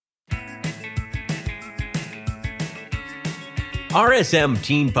RSM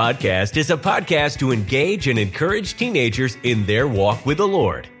Teen Podcast is a podcast to engage and encourage teenagers in their walk with the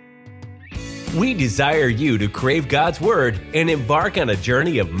Lord. We desire you to crave God's Word and embark on a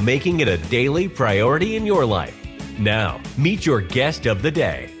journey of making it a daily priority in your life. Now, meet your guest of the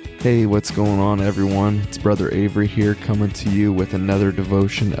day. Hey, what's going on, everyone? It's Brother Avery here coming to you with another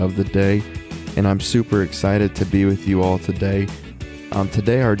devotion of the day, and I'm super excited to be with you all today.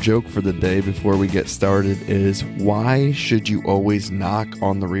 Today, our joke for the day before we get started is, why should you always knock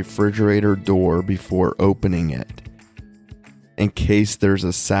on the refrigerator door before opening it? In case there's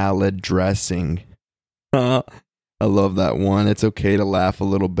a salad dressing. I love that one. It's okay to laugh a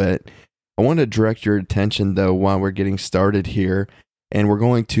little bit. I want to direct your attention, though, while we're getting started here, and we're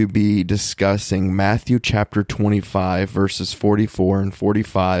going to be discussing Matthew chapter 25, verses 44 and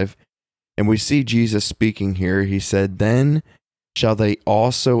 45, and we see Jesus speaking here. He said, "Then shall they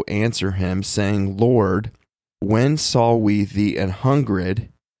also answer him, saying, Lord, when saw we thee an hungered,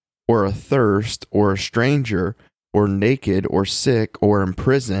 or athirst, or a stranger, or naked, or sick, or in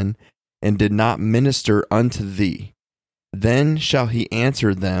prison, and did not minister unto thee? Then shall he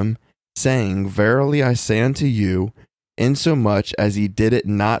answer them, saying, Verily I say unto you, insomuch as ye did it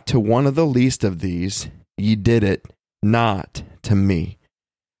not to one of the least of these, ye did it not to me."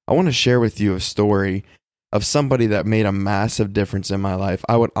 I want to share with you a story of somebody that made a massive difference in my life.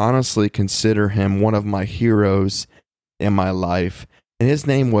 I would honestly consider him one of my heroes in my life, and his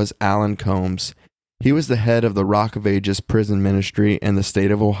name was Alan Combs. He was the head of the Rock of Ages prison ministry in the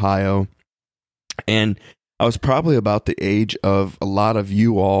state of Ohio, and I was probably about the age of a lot of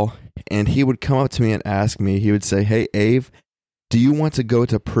you all, and he would come up to me and ask me, he would say, "Hey, Ave, do you want to go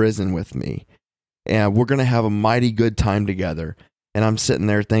to prison with me? And we're going to have a mighty good time together." And I'm sitting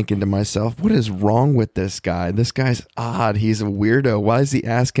there thinking to myself, what is wrong with this guy? This guy's odd. He's a weirdo. Why is he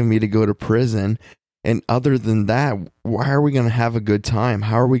asking me to go to prison? And other than that, why are we going to have a good time?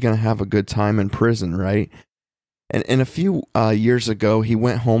 How are we going to have a good time in prison, right? And a few years ago, he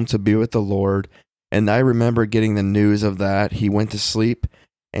went home to be with the Lord. And I remember getting the news of that. He went to sleep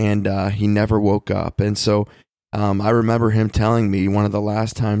and he never woke up. And so I remember him telling me one of the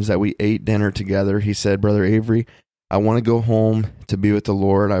last times that we ate dinner together, he said, "Brother Avery, I want to go home to be with the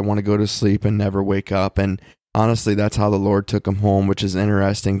Lord. I want to go to sleep and never wake up." And honestly, that's how the Lord took him home, which is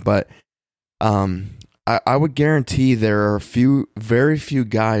interesting. But I would guarantee there are very few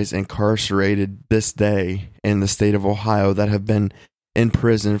guys incarcerated this day in the state of Ohio that have been in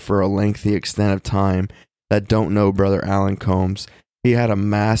prison for a lengthy extent of time that don't know Brother Alan Combs. He had a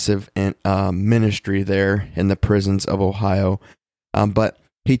massive ministry there in the prisons of Ohio, but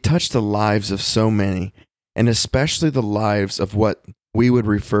he touched the lives of so many, and especially the lives of what we would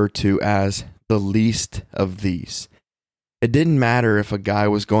refer to as the least of these. It didn't matter if a guy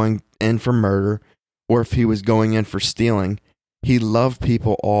was going in for murder or if he was going in for stealing. He loved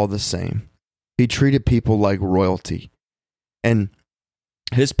people all the same. He treated people like royalty. And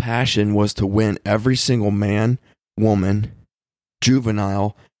his passion was to win every single man, woman,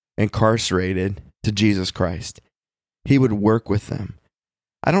 juvenile, incarcerated to Jesus Christ. He would work with them.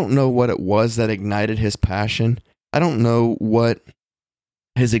 I don't know what it was that ignited his passion. I don't know what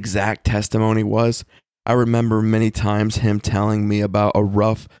his exact testimony was. I remember many times him telling me about a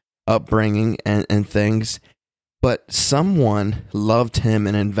rough upbringing and things, but someone loved him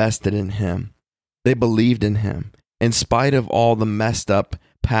and invested in him. They believed in him, in spite of all the messed up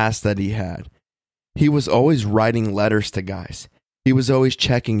past that he had. He was always writing letters to guys. He was always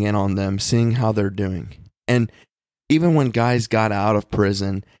checking in on them, seeing how they're doing. And even when guys got out of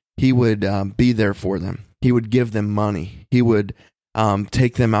prison, he would be there for them. He would give them money. He would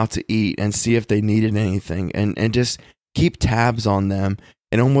take them out to eat and see if they needed anything, and just keep tabs on them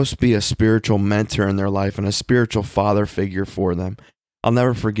and almost be a spiritual mentor in their life and a spiritual father figure for them. I'll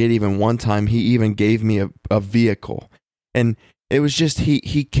never forget, even one time he even gave me a vehicle. And it was just,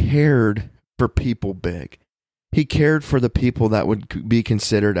 he cared for people big. He cared for the people that would be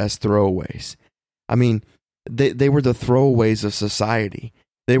considered as throwaways. I mean, They were the throwaways of society.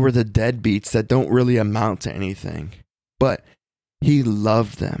 They were the deadbeats that don't really amount to anything. But he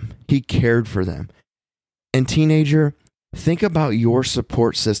loved them. He cared for them. And teenager, think about your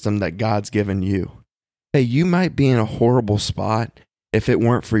support system that God's given you. Hey, you might be in a horrible spot if it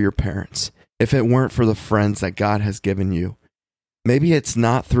weren't for your parents, if it weren't for the friends that God has given you. Maybe it's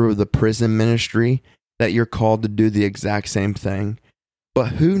not through the prison ministry that you're called to do the exact same thing,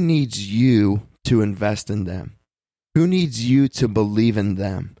 but who needs you to invest in them? Who needs you to believe in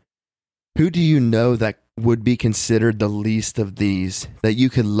them? Who do you know that would be considered the least of these that you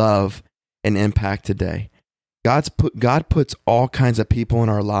could love and impact today? God puts all kinds of people in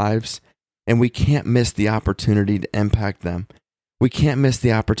our lives, and we can't miss the opportunity to impact them. We can't miss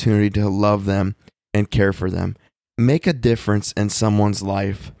the opportunity to love them and care for them. Make a difference in someone's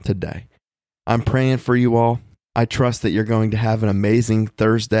life today. I'm praying for you all. I trust that you're going to have an amazing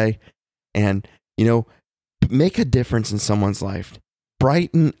Thursday and, make a difference in someone's life.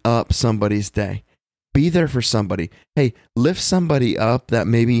 Brighten up somebody's day. Be there for somebody. Hey, lift somebody up that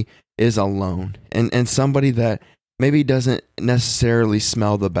maybe is alone and somebody that maybe doesn't necessarily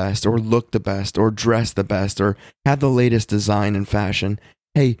smell the best or look the best or dress the best or have the latest design and fashion.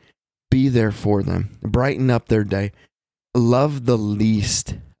 Hey, be there for them. Brighten up their day. Love the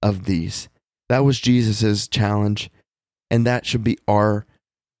least of these. That was Jesus's challenge, and that should be our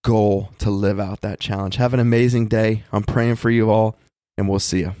goal to live out that challenge. Have an amazing day. I'm praying for you all, and we'll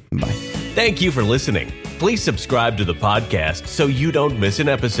see you. Bye. Thank you for listening. Please subscribe to the podcast so you don't miss an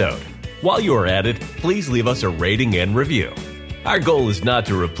episode. While you are at it, please leave us a rating and review. Our goal is not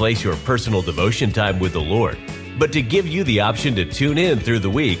to replace your personal devotion time with the Lord, but to give you the option to tune in through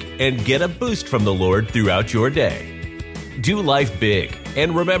the week and get a boost from the Lord throughout your day. Do life big,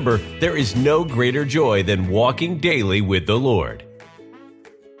 and remember, there is no greater joy than walking daily with the Lord.